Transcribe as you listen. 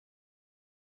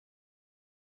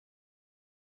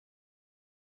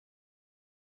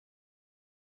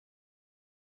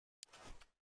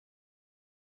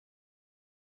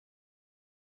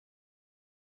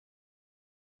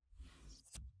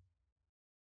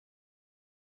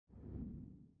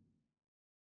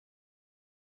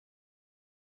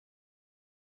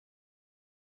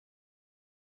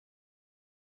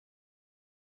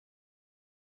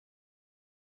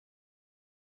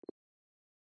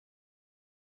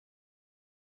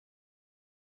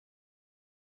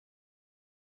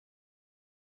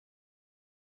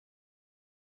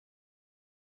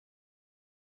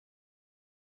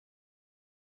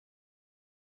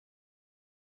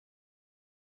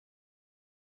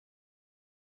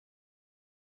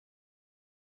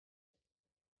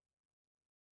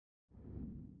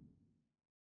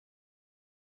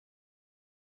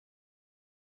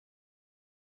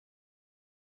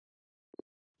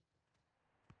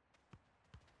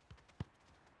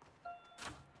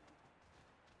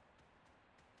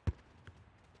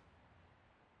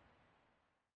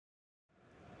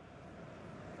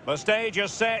The stage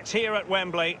is set here at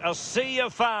Wembley. A sea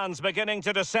of fans beginning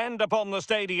to descend upon the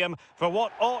stadium for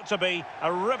what ought to be a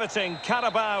riveting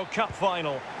Carabao Cup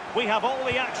final. We have all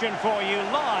the action for you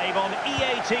live on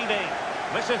EA TV.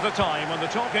 This is the time when the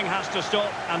talking has to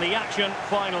stop and the action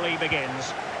finally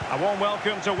begins. A warm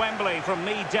welcome to Wembley from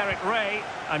me, Derek Ray.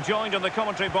 I'm joined in the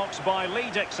commentary box by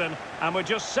Lee Dixon, and we're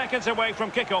just seconds away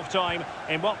from kick-off time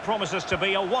in what promises to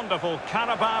be a wonderful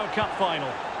Carabao Cup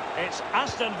final. It's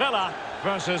Aston Villa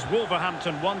versus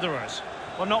Wolverhampton Wanderers.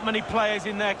 Well, not many players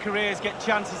in their careers get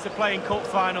chances to play in cup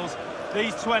finals.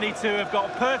 These 22 have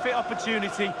got a perfect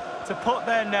opportunity to put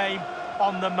their name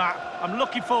on the map. I'm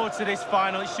looking forward to this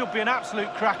final. It should be an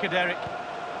absolute cracker, Derek.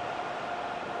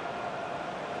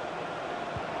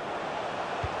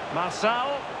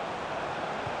 Marçal.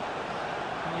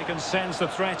 You can sense the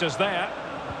threat is there.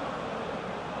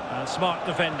 And smart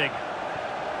defending.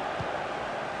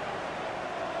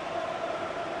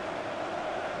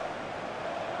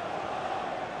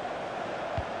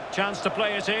 Chance to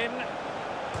play it in.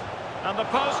 And the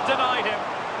post denied him.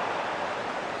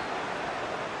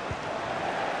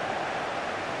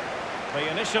 The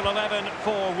initial 11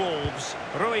 for Wolves.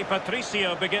 Rui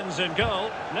Patricio begins in goal.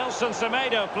 Nelson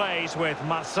Semedo plays with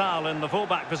Marçal in the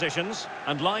fullback positions.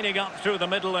 And lining up through the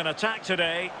middle in attack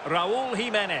today, Raúl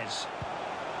Jiménez.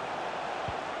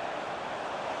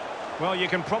 Well, you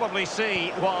can probably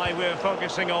see why we're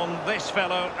focusing on this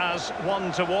fellow as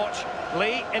one to watch.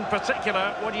 Lee, in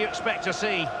particular, what do you expect to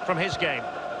see from his game?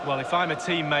 Well, if I'm a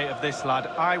teammate of this lad,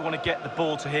 I want to get the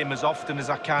ball to him as often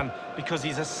as I can because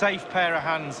he's a safe pair of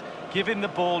hands. Give him the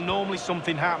ball, normally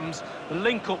something happens. The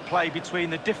link-up play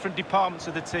between the different departments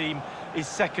of the team is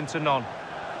second to none.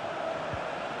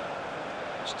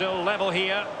 Still level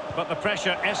here, but the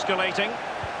pressure escalating.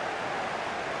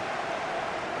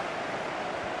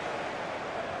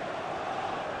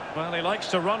 Well, he likes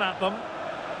to run at them.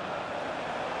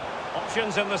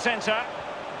 Options in the centre.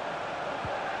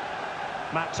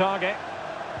 Matt Target.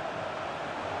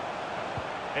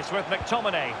 It's with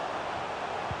McTominay.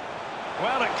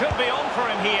 Well, it could be on for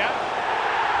him here.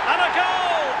 And a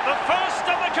goal! The first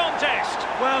of the contest.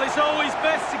 Well, it's always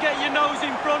best to get your nose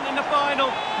in front in the final.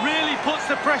 Really puts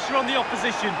the pressure on the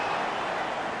opposition.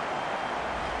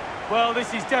 Well,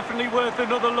 this is definitely worth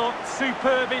another look.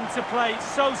 Superb interplay,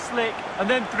 so slick, and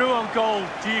then through on goal.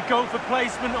 Do you go for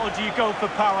placement or do you go for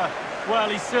power? Well,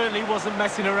 he certainly wasn't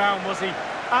messing around, was he?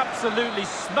 Absolutely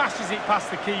smashes it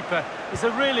past the keeper. It's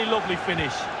a really lovely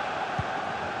finish.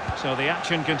 So the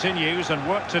action continues and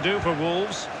work to do for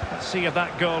Wolves. Let's see if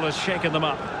that goal has shaken them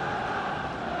up.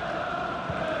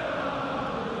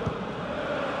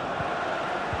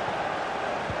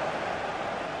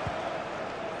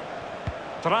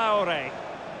 Traoré.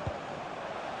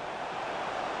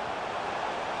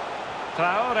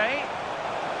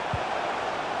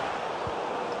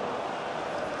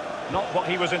 Not what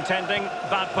he was intending.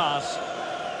 Bad pass.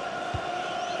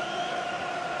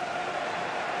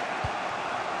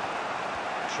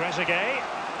 Trezeguet.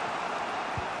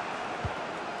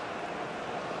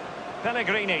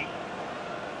 Pellegrini.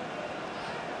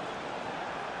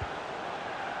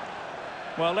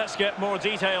 Well, let's get more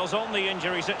details on the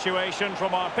injury situation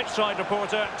from our pitchside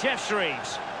reporter, Jeff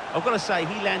Shreves. I've got to say,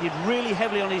 he landed really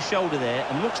heavily on his shoulder there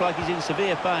and looks like he's in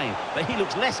severe pain. But he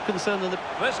looks less concerned than the...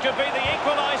 This could be the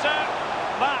equaliser.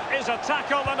 That is a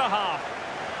tackle and a half.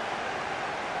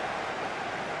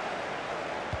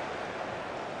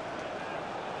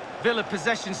 Villa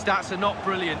possession stats are not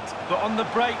brilliant, but on the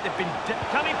break they've been...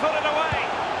 Can he put it away?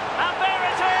 And there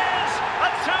it is!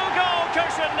 A two-goal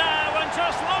cushion now, and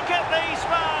just look at these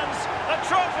fans. The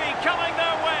trophy coming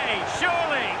their way,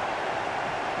 surely.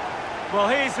 Well,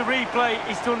 here's the replay.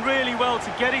 He's done really well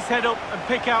to get his head up and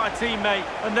pick out a teammate,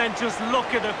 and then just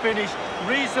look at the finish.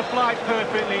 Reads the flight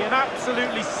perfectly and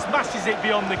absolutely smashes it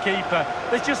beyond the keeper.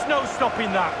 There's just no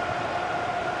stopping that.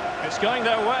 It's going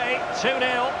their way,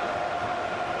 2-0.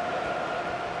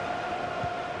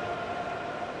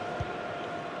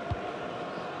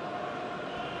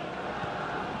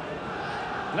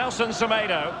 Nelson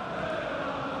Semedo.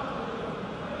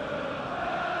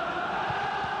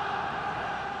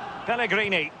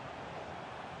 Pellegrini.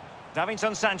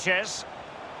 Davinson Sanchez.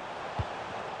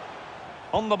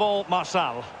 On the ball,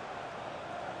 Marçal.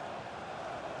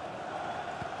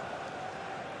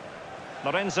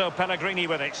 Lorenzo Pellegrini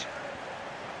with it.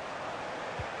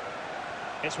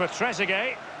 It's with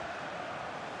Trezeguet.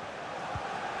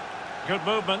 Good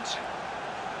movement.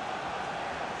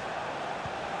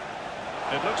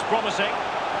 It looks promising.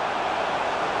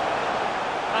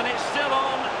 And it's still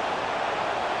on.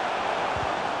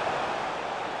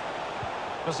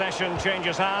 Possession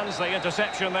changes hands, the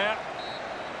interception there.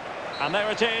 And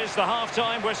there it is, the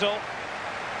half-time whistle.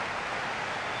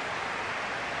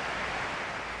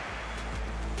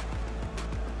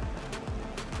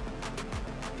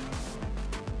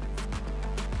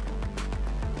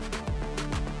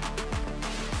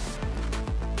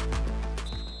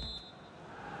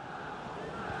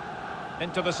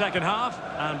 Into the second half,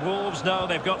 and Wolves know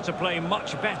they've got to play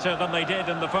much better than they did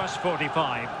in the first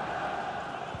 45.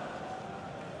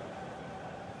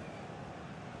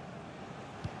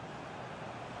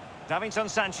 Davinson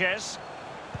Sanchez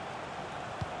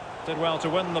did well to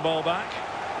win the ball back.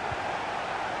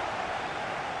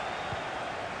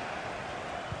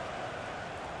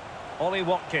 Ollie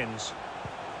Watkins.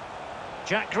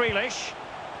 Jack Grealish.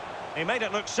 He made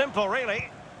it look simple, really.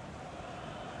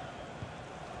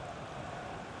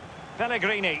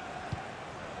 Pellegrini.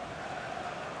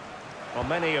 Well,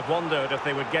 many have wondered if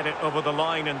they would get it over the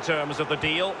line in terms of the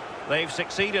deal. They've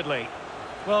succeeded, Lee.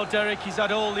 Well, Derek, he's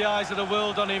had all the eyes of the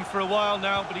world on him for a while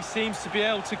now, but he seems to be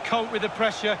able to cope with the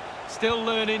pressure. Still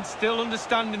learning, still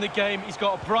understanding the game. He's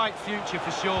got a bright future for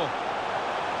sure.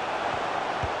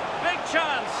 Big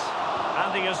chance!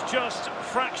 And he has just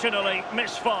fractionally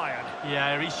misfired.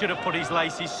 Yeah, he should have put his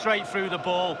laces straight through the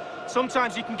ball.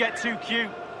 Sometimes you can get too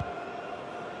cute.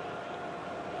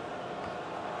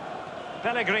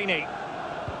 Pellegrini.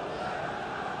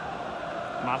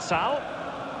 Marçal.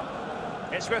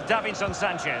 It's with Davinson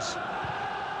Sanchez.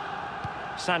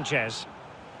 Sanchez.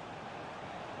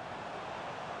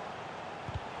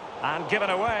 And given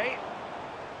away.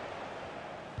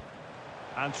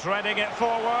 And threading it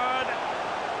forward.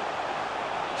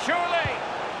 Surely.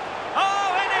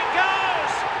 Oh, in it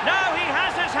goes! Now he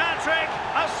has his hat-trick.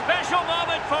 A special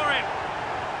moment for him.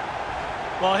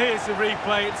 Well, here's the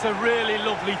replay. It's a really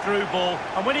lovely through ball.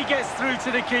 And when he gets through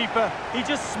to the keeper, he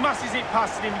just smashes it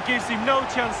past him and gives him no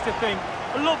chance to think.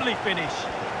 A lovely finish.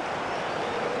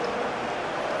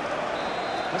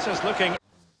 This is looking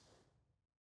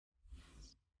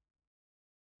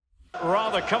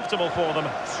rather comfortable for them.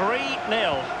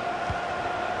 3-0.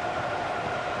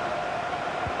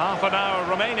 Half an hour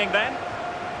remaining then.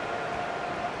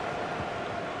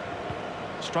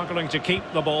 Struggling to keep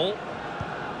the ball.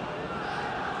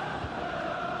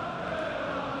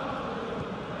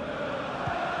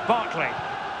 Barkley.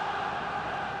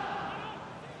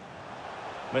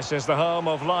 This is the home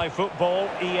of live football,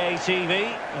 EA TV,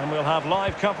 and we'll have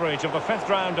live coverage of the 5th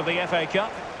round of the FA Cup.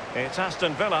 It's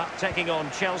Aston Villa taking on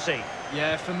Chelsea.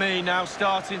 Yeah, for me now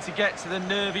starting to get to the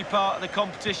nervy part of the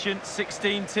competition.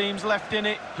 16 teams left in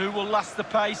it. Who will last the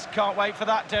pace? Can't wait for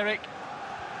that, Derek.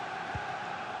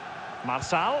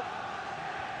 Marçal.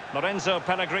 Lorenzo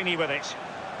Pellegrini with it.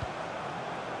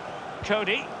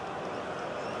 Cody.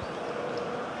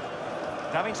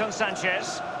 Davinson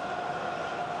Sanchez.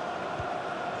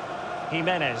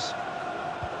 Jimenez.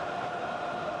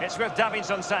 It's with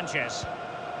Davinson Sanchez.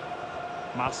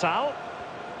 Marçal.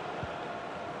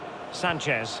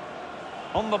 Sanchez.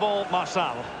 On the ball,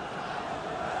 Marçal.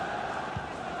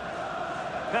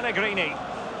 Pellegrini.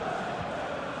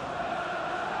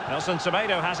 Nelson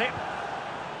Semedo has it.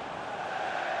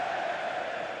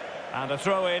 And a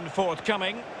throw-in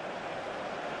forthcoming.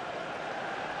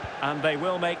 And they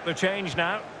will make the change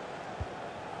now.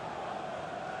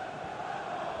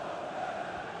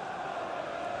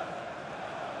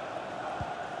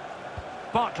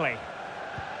 Barkley.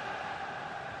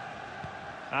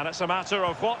 And it's a matter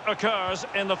of what occurs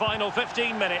in the final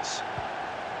 15 minutes.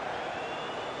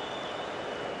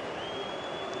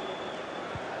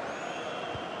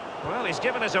 Well, he's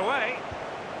given it away.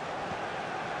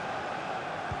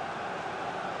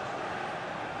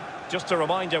 Just a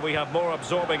reminder, we have more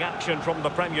absorbing action from the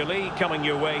Premier League coming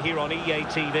your way here on EA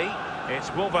TV.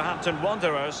 It's Wolverhampton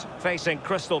Wanderers facing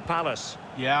Crystal Palace.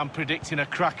 Yeah, I'm predicting a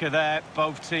cracker there.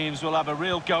 Both teams will have a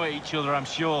real go at each other, I'm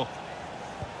sure.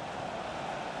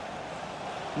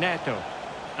 Neto.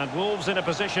 And Wolves in a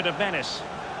position of menace.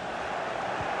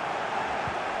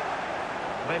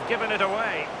 They've given it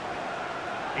away.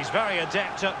 He's very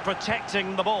adept at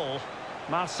protecting the ball.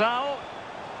 Marçal.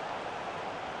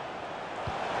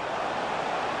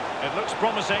 It looks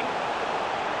promising.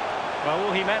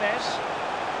 Raúl Jimenez.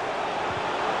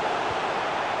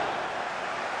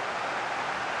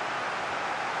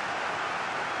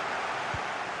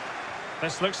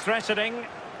 This looks threatening.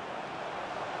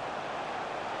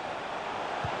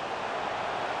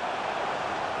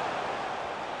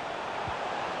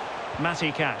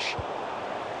 Matty Cash.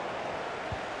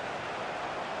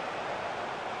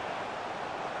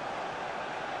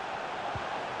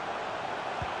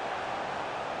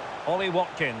 Ollie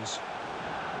Watkins.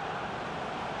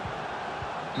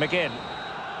 McGinn.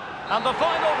 And the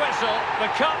final whistle,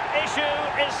 the cup issue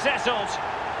is settled.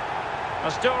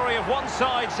 A story of one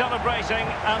side celebrating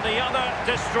and the other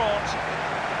distraught.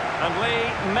 And Lee,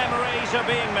 memories are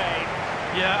being made.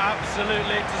 Yeah,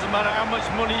 absolutely. It doesn't matter how much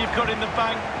money you've got in the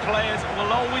bank. Players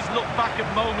will always look back at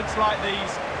moments like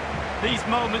these. These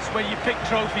moments when you pick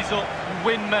trophies up and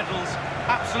win medals.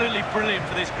 Absolutely brilliant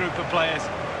for this group of players.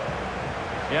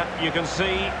 Yeah, you can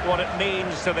see what it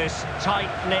means to this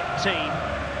tight-knit team.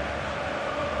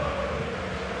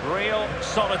 Real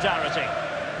solidarity.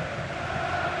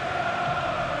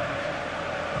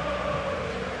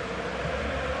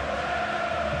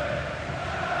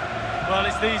 Well,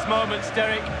 it's these moments,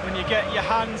 Derek, when you get your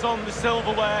hands on the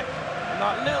silverware and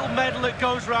that little medal that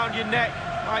goes around your neck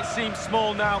might seem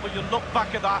small now, but you'll look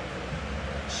back at that,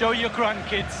 show your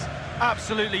grandkids.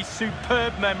 Absolutely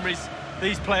superb memories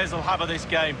these players will have of this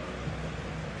game.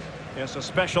 It's a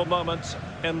special moment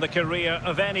in the career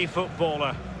of any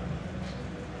footballer.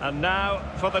 And now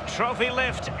for the trophy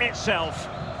lift itself.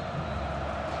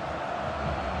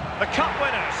 The cup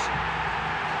winners.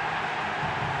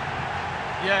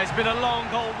 Yeah, it's been a long,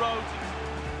 old road.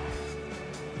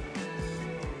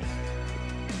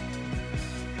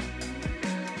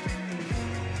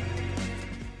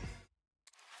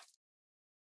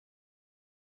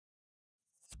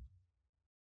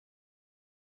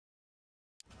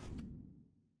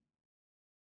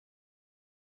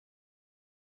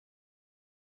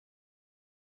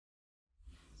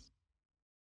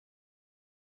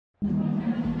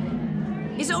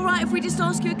 Is it all right if we just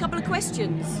ask you a couple of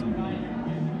questions?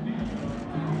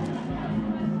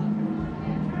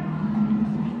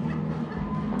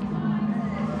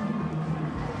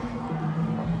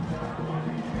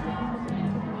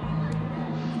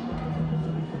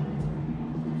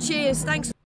 Cheers,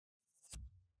 thanks.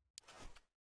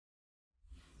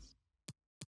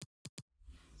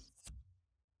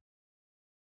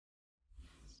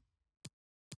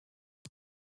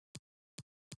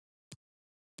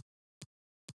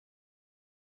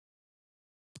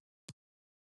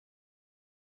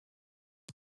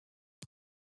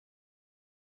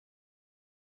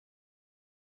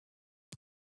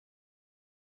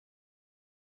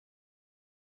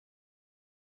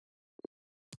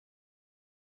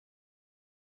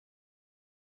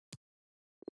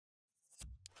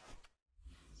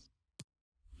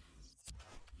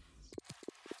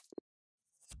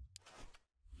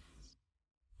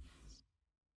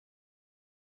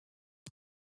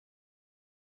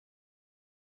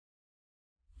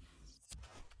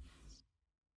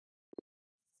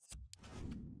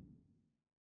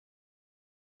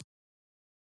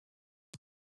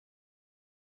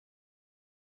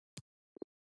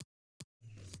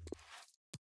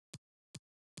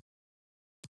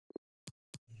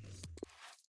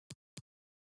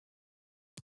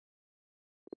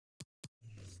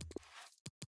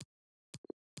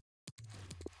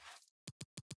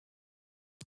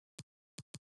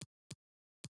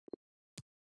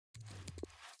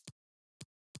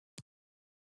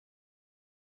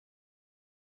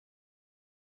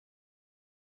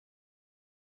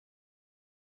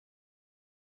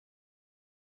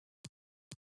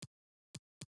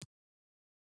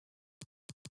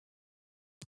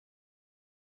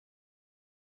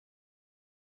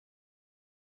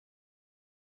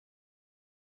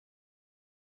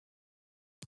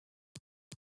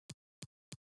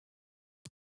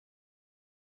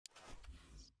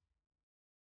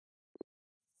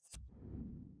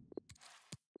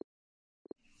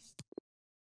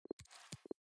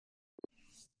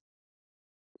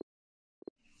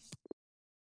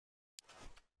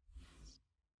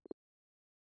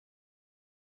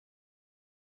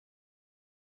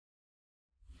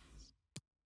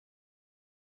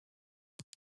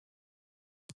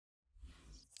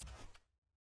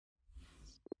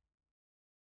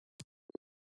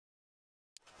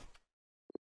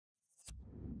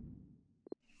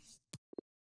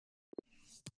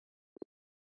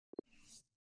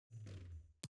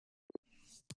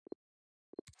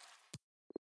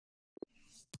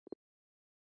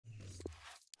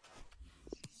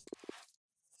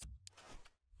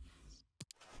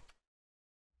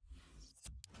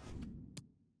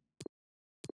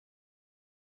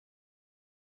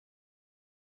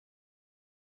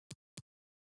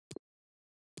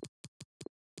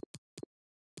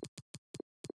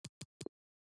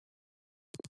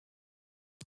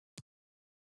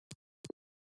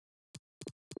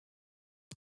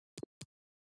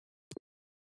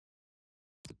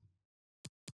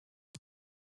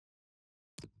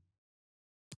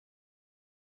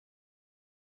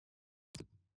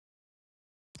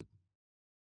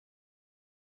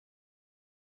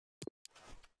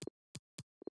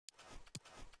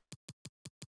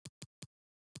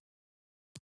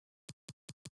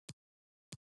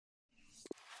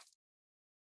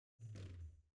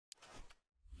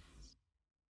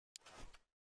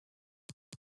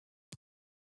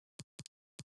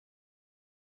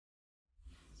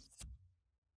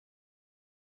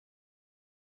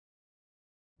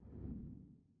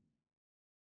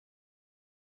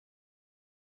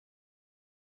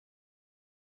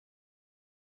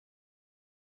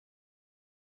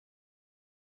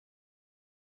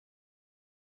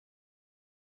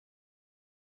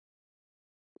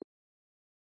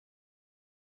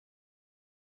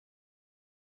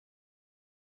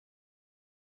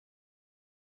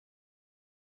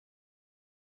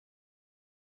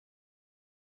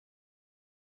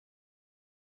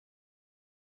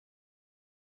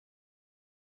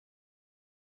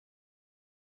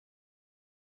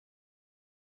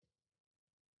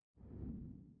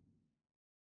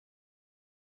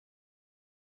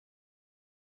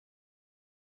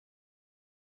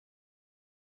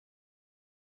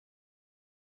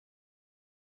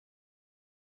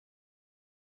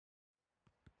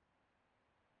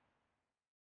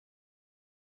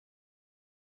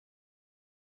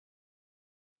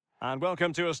 And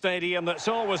welcome to a stadium that's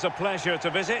always a pleasure to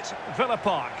visit, Villa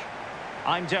Park.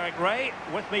 I'm Derek Ray.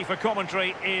 With me for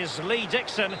commentary is Lee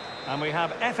Dixon. And we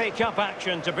have FA Cup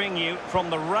action to bring you from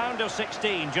the round of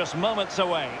 16, just moments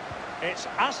away. It's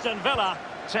Aston Villa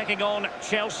taking on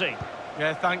Chelsea.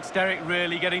 Yeah, thanks, Derek.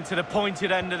 Really getting to the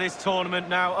pointed end of this tournament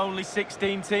now. Only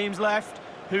 16 teams left.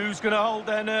 Who's going to hold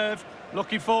their nerve?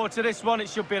 Looking forward to this one. It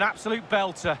should be an absolute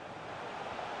belter.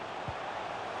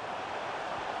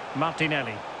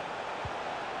 Martinelli.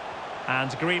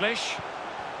 And Grealish.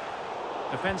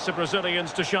 Defensive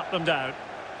Brazilians to shut them down.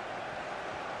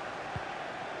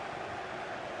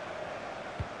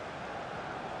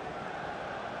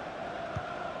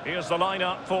 Here's the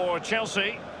lineup for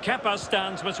Chelsea. Kepa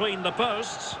stands between the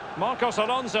posts. Marcos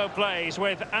Alonso plays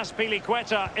with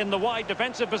Azpilicueta in the wide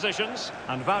defensive positions.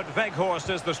 And Wout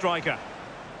Weghorst is the striker.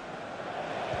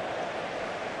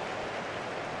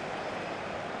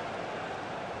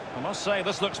 I must say,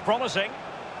 this looks promising.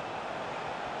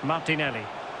 Martinelli.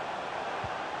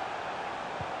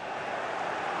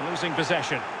 Losing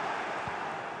possession.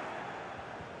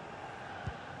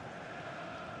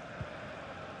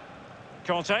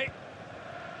 Conte.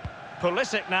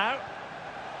 Pulisic now.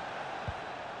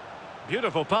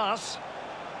 Beautiful pass.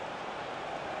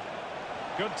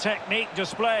 Good technique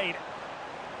displayed.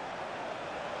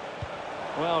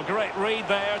 Well, great read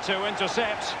there to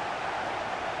intercept.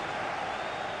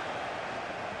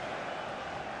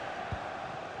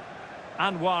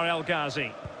 Anwar El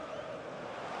Ghazi.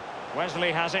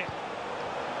 Wesley has it.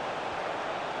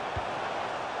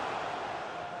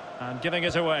 And giving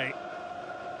it away.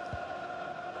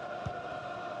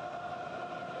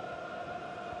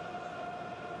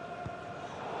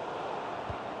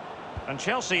 And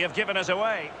Chelsea have given it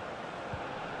away.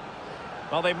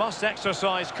 Well, they must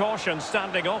exercise caution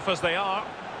standing off as they are.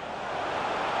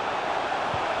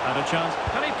 And a chance.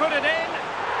 Can he put it in?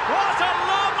 What a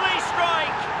lovely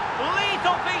strike!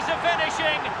 Lethal piece of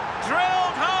finishing.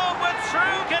 Drilled home with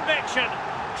true conviction.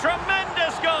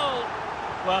 Tremendous goal.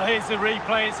 Well, here's the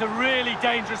replay. It's a really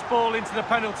dangerous ball into the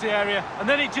penalty area. And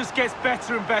then it just gets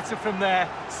better and better from there.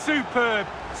 Superb.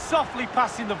 Softly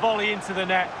passing the volley into the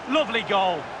net. Lovely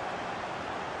goal.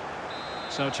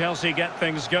 So Chelsea get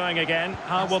things going again.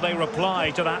 How will they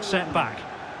reply to that setback?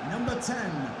 Number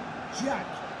 10, Jack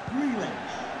Grealish.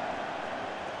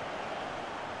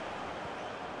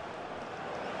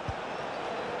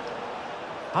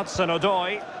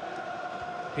 Hudson-Odoi.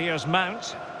 Here's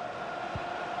Mount.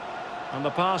 And the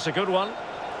pass, a good one.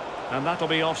 And that'll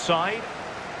be offside.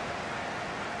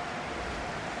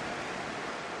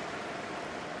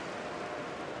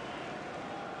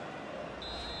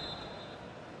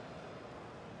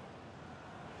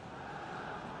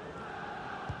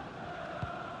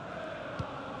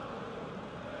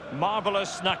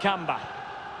 Marvellous Nakamba.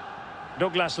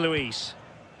 Douglas Luiz.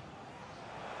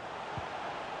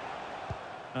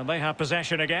 And they have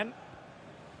possession again.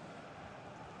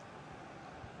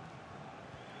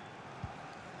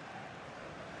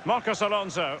 Marcos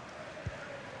Alonso.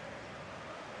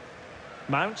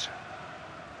 Mount.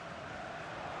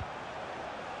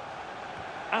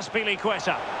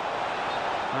 Azpilicueta.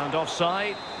 And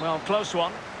offside. Well, close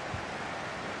one.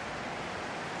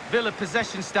 Villa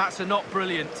possession stats are not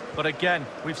brilliant, but again,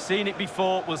 we've seen it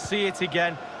before, we'll see it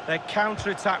again. Their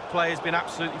counter-attack play has been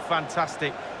absolutely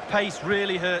fantastic. Pace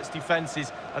really hurts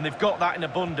defences, and they've got that in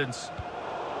abundance.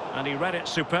 And he read it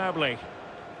superbly.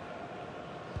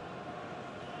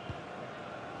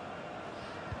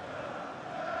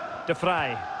 De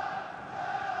Vrij.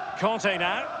 Conte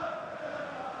now.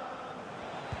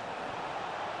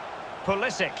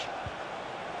 Pulisic.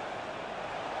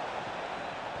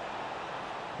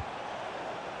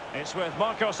 It's with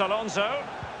Marcos Alonso.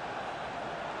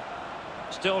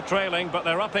 Still trailing, but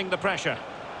they're upping the pressure.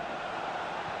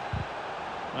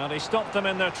 Well, he stopped them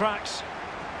in their tracks.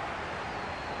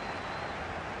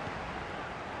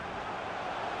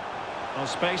 No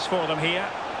space for them here.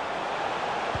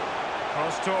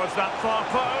 Cross towards that far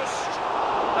post.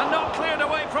 And not cleared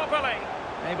away properly.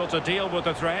 Able to deal with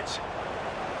the threat.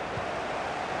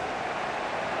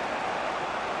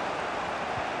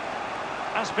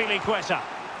 Azpilicueta.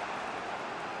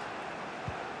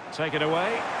 Take it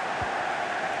away.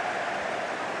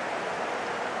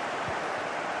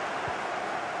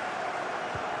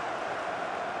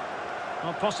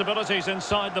 Well, possibilities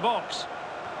inside the box.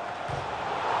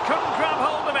 Couldn't grab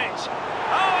hold of it.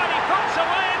 Oh, and he puts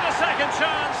away the second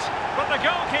chance. But the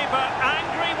goalkeeper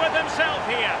angry with himself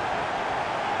here.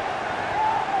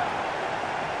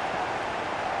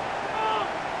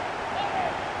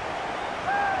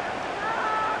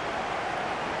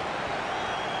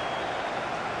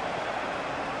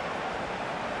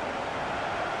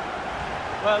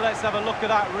 Well, let's have a look at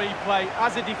that replay.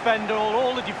 As a defender,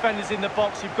 all the defenders in the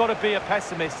box, you've got to be a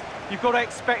pessimist. You've got to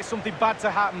expect something bad to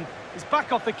happen. It's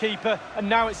back off the keeper, and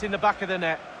now it's in the back of the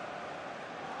net.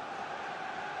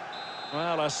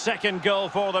 Well, a second goal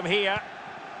for them here.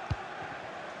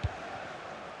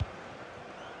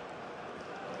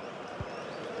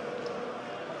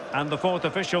 And the fourth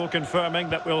official confirming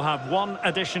that we'll have one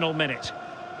additional minute.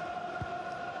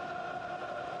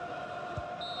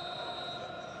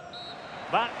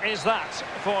 That is that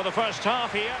for the first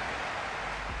half here.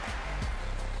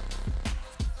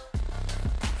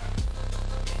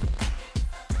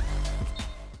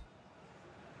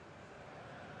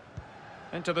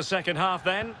 Into the second half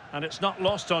then, and it's not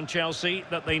lost on Chelsea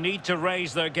that they need to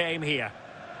raise their game here.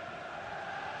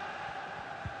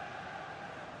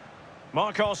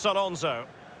 Marcos Alonso.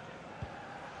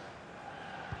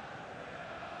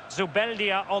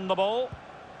 Zubeldia on the ball.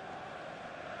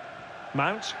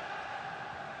 Mount.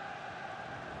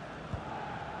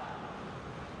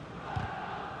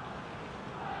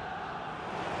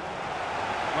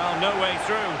 Well, no way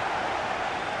through.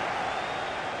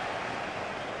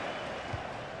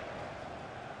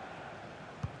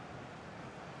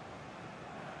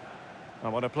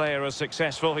 And when a player is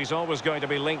successful, he's always going to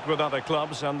be linked with other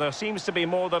clubs, and there seems to be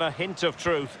more than a hint of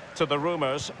truth to the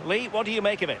rumours. Lee, what do you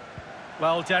make of it?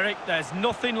 Well, Derek, there's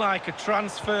nothing like a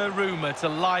transfer rumour to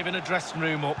liven a dressing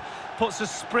room up. Puts a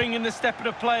spring in the step of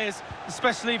the players,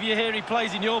 especially if you hear he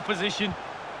plays in your position.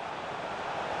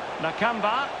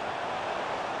 Nakamba.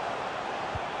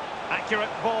 Accurate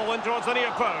ball in towards the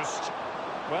near post.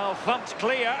 Well, thumped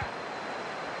clear.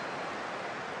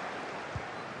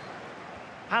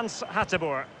 Hans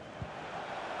Hateboer.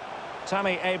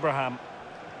 Tammy Abraham.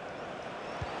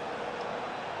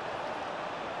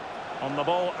 On the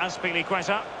ball,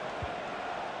 Azpilicueta.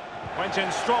 Went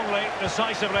in strongly,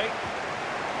 decisively.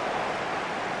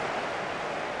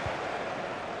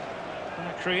 And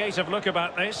a creative look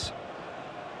about this.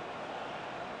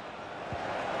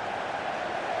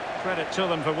 Credit to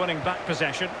them for winning back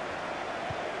possession.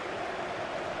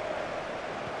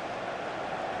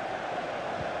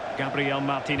 Gabriel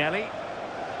Martinelli.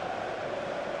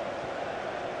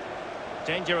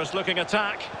 Dangerous looking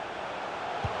attack.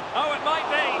 Oh, it might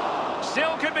be.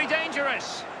 Still could be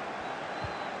dangerous.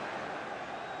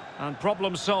 And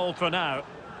problem solved for now.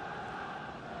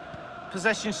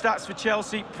 Possession stats for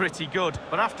Chelsea, pretty good.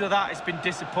 But after that, it's been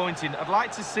disappointing. I'd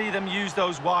like to see them use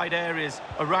those wide areas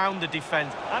around the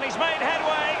defence. And he's made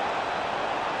headway.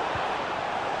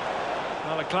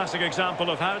 Well, a classic example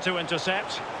of how to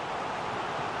intercept.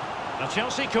 A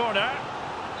Chelsea corner.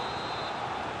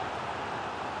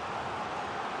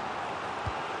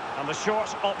 And the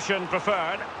short option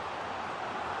preferred.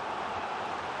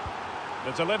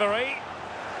 The delivery.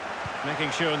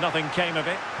 Making sure nothing came of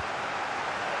it.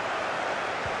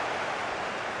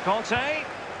 Conte.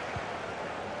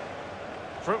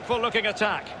 Fruitful looking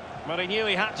attack. But he knew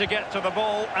he had to get to the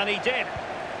ball, and he did.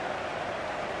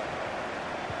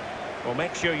 Well,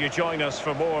 make sure you join us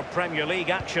for more Premier League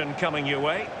action coming your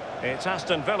way. It's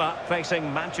Aston Villa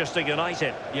facing Manchester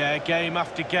United. Yeah, game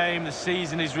after game, the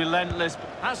season is relentless.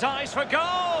 Has eyes for goal!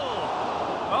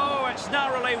 Oh, it's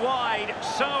narrowly wide.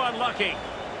 So unlucky.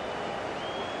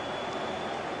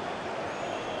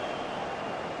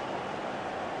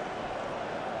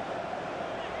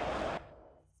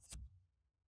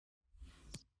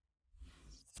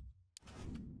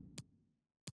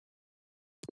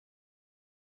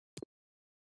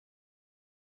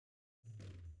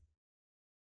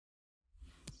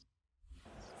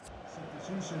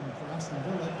 Substitution for Aston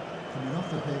Villa, coming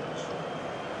off the pitch,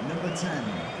 number 10,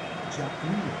 Jack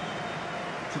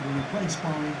Grealish, to be replaced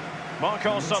by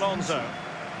Marcos Alonso.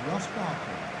 Ross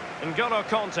Barkley. N'Golo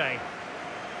Conte.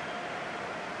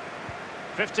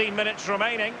 15 minutes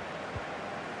remaining.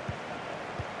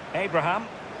 Abraham.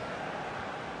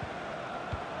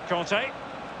 Conte.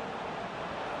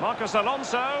 Marcos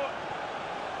Alonso.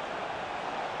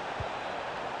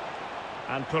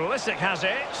 And Pulisic has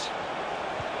it.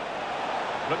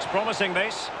 Looks promising,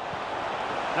 this.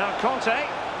 Now Conte.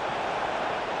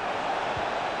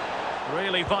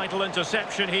 Really vital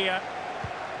interception here.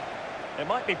 It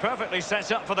might be perfectly set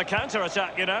up for the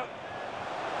counter-attack, you know.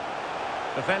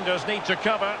 Defenders need to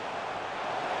cover.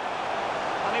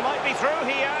 And he might be through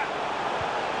here.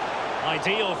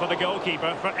 Ideal for the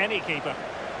goalkeeper, for any keeper.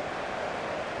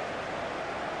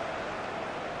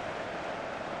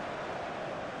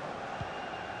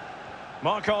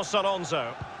 Marcos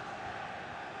Alonso.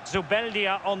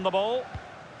 Zubeldia on the ball.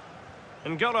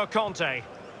 N'Golo Conte.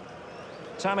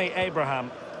 Tammy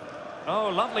Abraham. Oh,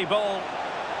 lovely ball.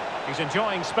 He's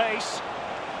enjoying space.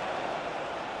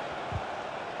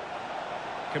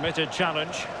 Committed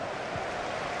challenge.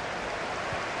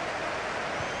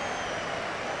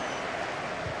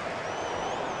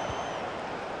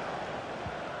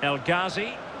 El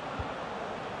Ghazi.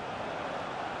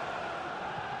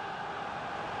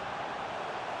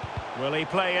 Will he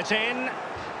play it in?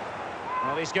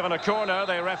 Well, he's given a corner,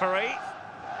 the referee.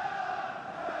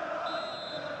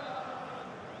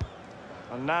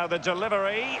 And now the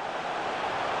delivery.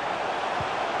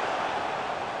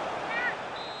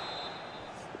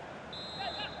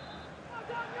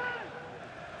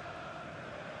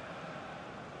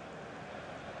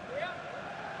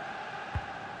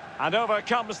 And over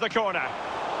comes the corner.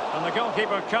 And the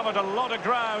goalkeeper covered a lot of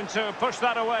ground to push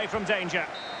that away from danger.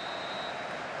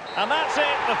 And that's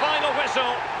it, the final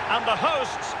whistle, and the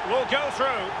hosts will go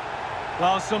through.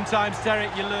 Well, sometimes,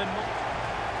 Derek, you learn more.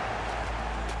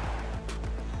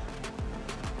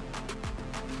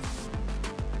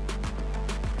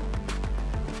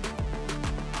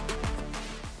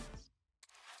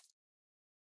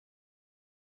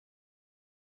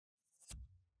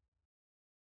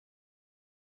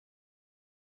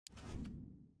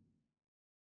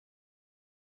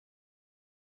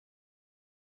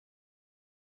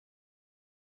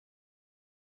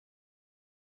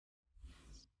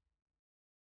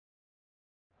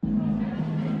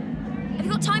 Have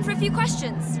you got time for a few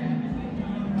questions?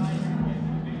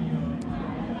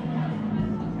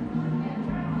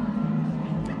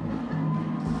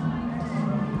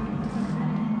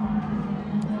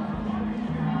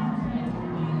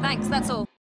 Thanks, that's all.